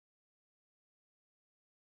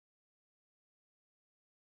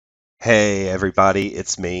Hey everybody,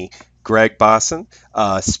 it's me, Greg Bosson,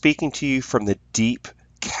 speaking to you from the deep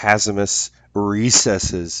chasmous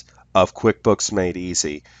recesses of QuickBooks Made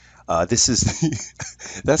Easy. This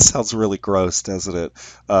is that sounds really gross, doesn't it?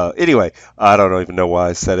 Anyway, I don't even know why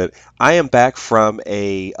I said it. I am back from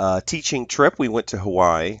a teaching trip. We went to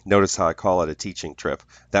Hawaii. Notice how I call it a teaching trip.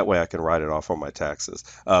 That way I can write it off on my taxes.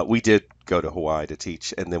 We did go to Hawaii to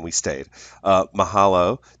teach, and then we stayed.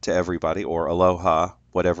 Mahalo to everybody, or aloha,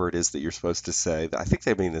 whatever it is that you're supposed to say. I think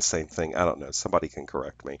they mean the same thing. I don't know. Somebody can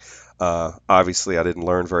correct me. Obviously, I didn't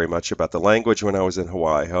learn very much about the language when I was in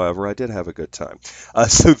Hawaii. However, I did have a good time.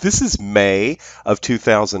 So this is May of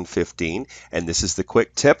 2015, and this is the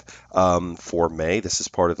quick tip for May. This is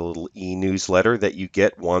part of the little e-newsletter that you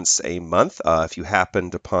get once a month. If you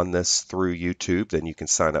happened upon this through YouTube, then you can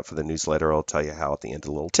sign up for the newsletter. I'll tell you how at the end,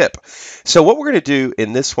 a little tip. So what we're going to do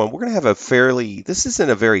in this one, we're going to have this isn't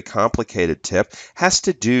a very complicated tip, has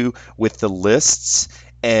to do with the lists.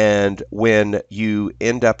 And when you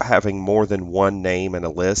end up having more than one name in a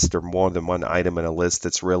list or more than one item in a list,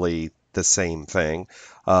 it's really the same thing.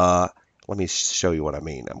 Let me show you what I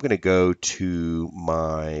mean. I'm going to go to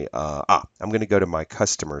my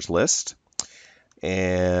customers list,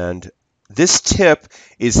 and this tip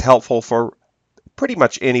is helpful for pretty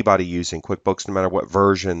much anybody using QuickBooks, no matter what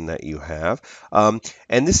version that you have.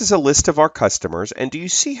 And this is a list of our customers. And do you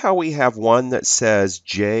see how we have one that says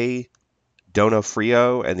J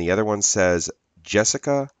Donofrio and the other one says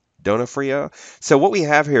Jessica Donofrio? So what we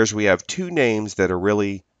have here is we have two names that are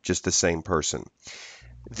really just the same person.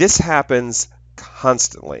 This happens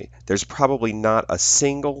constantly. There's probably not a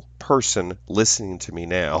single person listening to me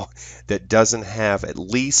now that doesn't have at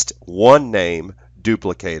least one name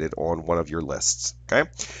duplicated on one of your lists. Okay,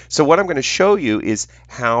 so what I'm going to show you is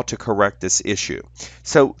how to correct this issue.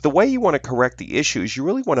 So the way you want to correct the issue is you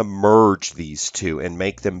really want to merge these two and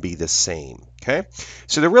make them be the same. Okay,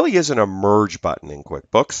 so there really isn't a merge button in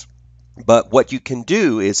QuickBooks. But what you can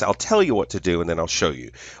do is I'll tell you what to do and then I'll show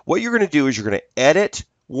you. What you're going to do is you're going to edit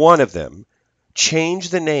one of them, change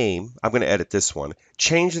the name. I'm going to edit this one.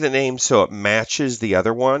 Change the name so it matches the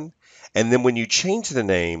other one. And then when you change the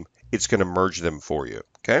name, it's going to merge them for you.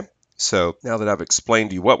 Okay? So now that I've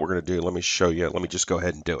explained to you what we're going to do, let me show you. Let me just go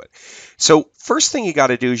ahead and do it. So first thing you got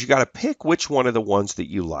to do is you got to pick which one of the ones that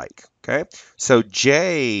you like. Okay? So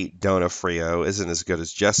J Donofrio isn't as good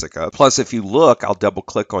as Jessica. Plus, if you look, I'll double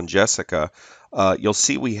click on Jessica. You'll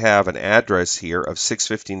see we have an address here of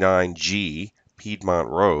 659G Piedmont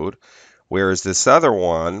Road, whereas this other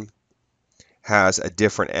one has a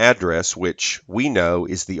different address, which we know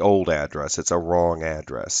is the old address. It's a wrong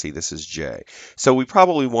address. See, this is J. So we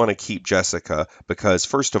probably want to keep Jessica because,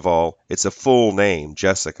 first of all, it's a full name,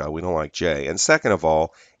 Jessica. We don't like J. And second of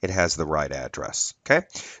all, it has the right address. Okay?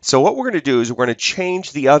 So what we're going to do is we're going to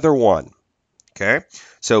change the other one. Okay?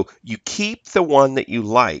 So you keep the one that you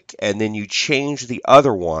like, and then you change the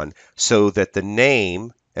other one so that the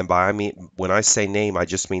name, and when I say name, I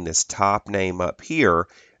just mean this top name up here,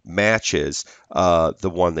 matches the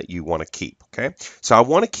one that you want to keep. Okay, so I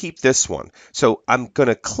want to keep this one. So I'm going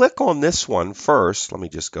to click on this one first. Let me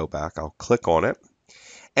just go back. I'll click on it.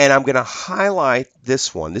 And I'm going to highlight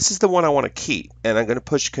this one. This is the one I want to keep. And I'm going to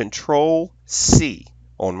push Control C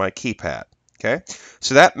on my keypad. Okay,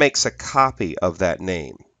 so that makes a copy of that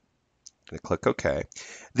name. I'm going to click OK.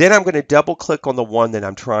 Then I'm going to double click on the one that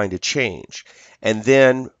I'm trying to change. And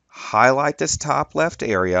then highlight this top left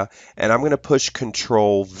area, and I'm going to push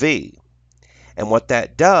Control V. And what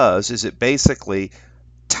that does is it basically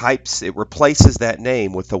it replaces that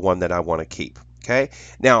name with the one that I want to keep. Okay.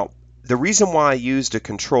 Now, the reason why I used a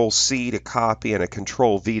Control C to copy and a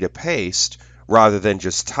Control V to paste rather than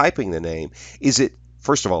just typing the name is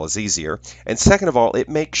first of all, it's easier, and second of all, it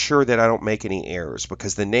makes sure that I don't make any errors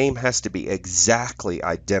because the name has to be exactly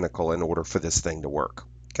identical in order for this thing to work.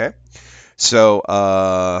 Okay. So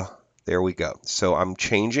there we go. So I'm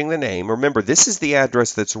changing the name. Remember, this is the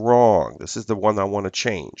address that's wrong. This is the one I want to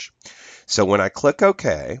change. So when I click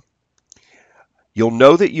OK, you'll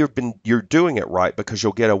know that you're doing it right because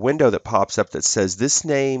you'll get a window that pops up that says this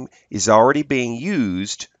name is already being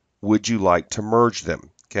used. Would you like to merge them?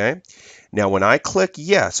 Okay. Now when I click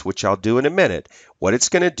yes, which I'll do in a minute, what it's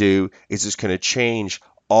going to do is it's going to change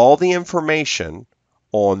all the information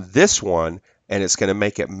on this one, and it's going to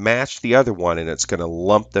make it match the other one, and it's going to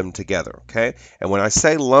lump them together. Okay. And when I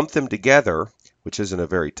say lump them together, which isn't a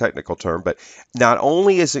very technical term, but not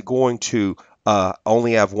only is it going to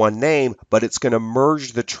only have one name, but it's going to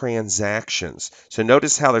merge the transactions. So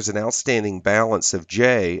notice how there's an outstanding balance of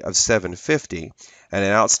J of 750 and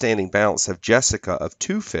an outstanding balance of Jessica of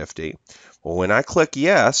 250. Well, when I click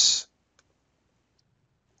yes,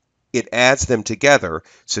 it adds them together.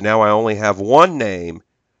 So now I only have one name,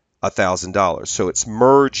 $1,000. So it's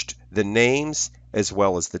merged the names as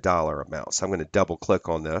well as the dollar amount. So I'm going to double click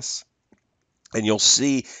on this. And you'll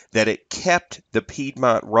see that it kept the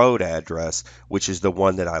Piedmont Road address, which is the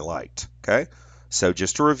one that I liked. Okay. So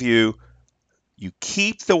just to review, you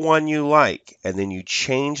keep the one you like and then you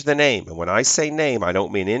change the name. And when I say name, I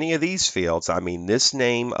don't mean any of these fields. I mean this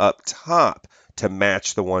name up top to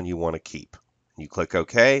match the one you want to keep. You click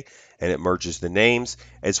OK and it merges the names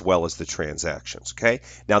as well as the transactions. Okay.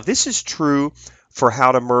 Now this is true for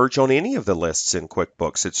how to merge on any of the lists in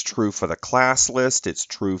QuickBooks. It's true for the class list. It's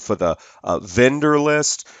true for the vendor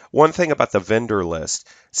list. One thing about the vendor list,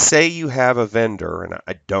 say you have a vendor, and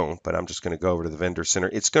I don't, but I'm just going to go over to the vendor center.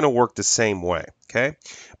 It's going to work the same way, okay?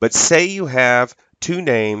 But say you have two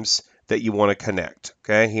names that you want to connect,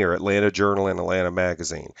 okay? Here, Atlanta Journal and Atlanta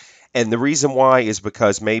Magazine. And the reason why is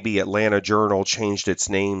because maybe Atlanta Journal changed its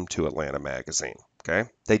name to Atlanta Magazine, okay?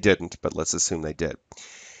 They didn't, but let's assume they did.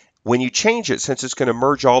 When you change it, since it's going to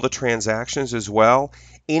merge all the transactions as well,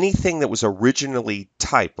 anything that was originally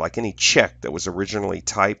typed, like any check that was originally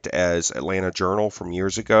typed as Atlanta Journal from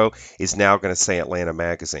years ago, is now going to say Atlanta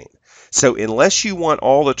Magazine. So unless you want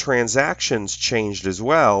all the transactions changed as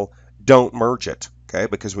well, don't merge it, okay?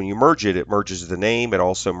 Because when you merge it, it merges the name. It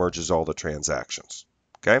also merges all the transactions.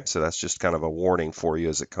 Okay, so that's just kind of a warning for you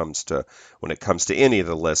as it comes to when it comes to any of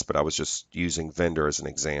the lists, but I was just using vendor as an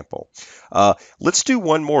example. Let's do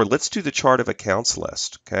one more. Let's do the chart of accounts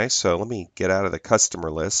list. Okay, so let me get out of the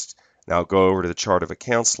customer list. Now I'll go over to the chart of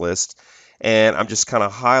accounts list, and I'm just kind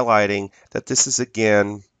of highlighting that this is,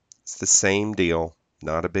 again, it's the same deal,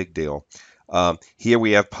 not a big deal. Here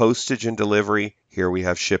we have postage and delivery. Here we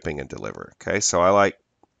have shipping and delivery. Okay, so I like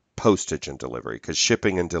postage and delivery because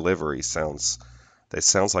shipping and delivery sounds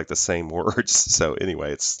like the same words. So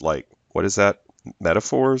anyway, it's like, what is that?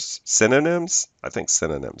 Metaphors? Synonyms? I think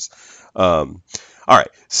synonyms. All right.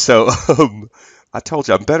 So I told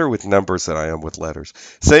you I'm better with numbers than I am with letters.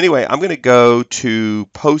 So anyway, I'm going to go to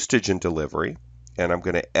postage and delivery, and I'm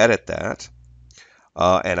going to edit that.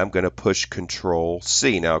 And I'm going to push Control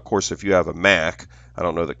C. Now, of course, if you have a Mac, I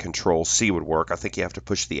don't know that Control C would work. I think you have to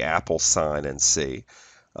push the Apple sign and C.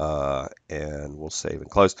 And we'll save and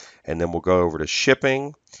close. And then we'll go over to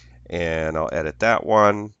shipping, and I'll edit that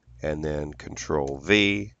one, and then Control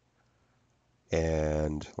V.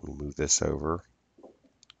 And let me move this over.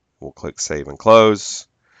 We'll click save and close.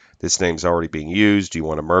 This name's already being used. Do you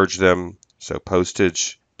want to merge them? So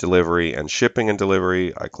postage, delivery, and shipping and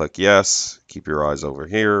delivery. I click yes. Keep your eyes over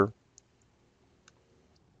here.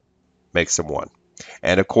 Makes them one.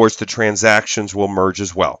 And of course, the transactions will merge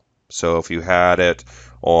as well. So if you had it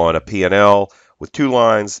on a P&L with two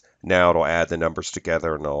lines, now it'll add the numbers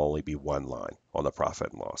together and it'll only be one line on the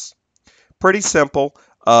profit and loss. Pretty simple,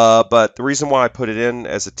 but the reason why I put it in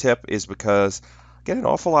as a tip is because I get an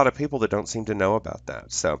awful lot of people that don't seem to know about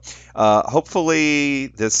that. So hopefully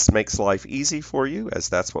this makes life easy for you, as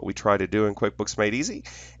that's what we try to do in QuickBooks Made Easy.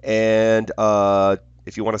 And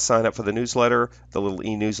if you want to sign up for the newsletter, the little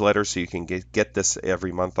e-newsletter, so you can get this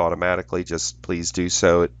every month automatically, just please do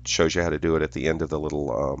so. It shows you how to do it at the end of the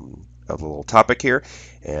little topic here.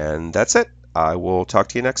 And that's it. I will talk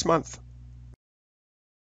to you next month.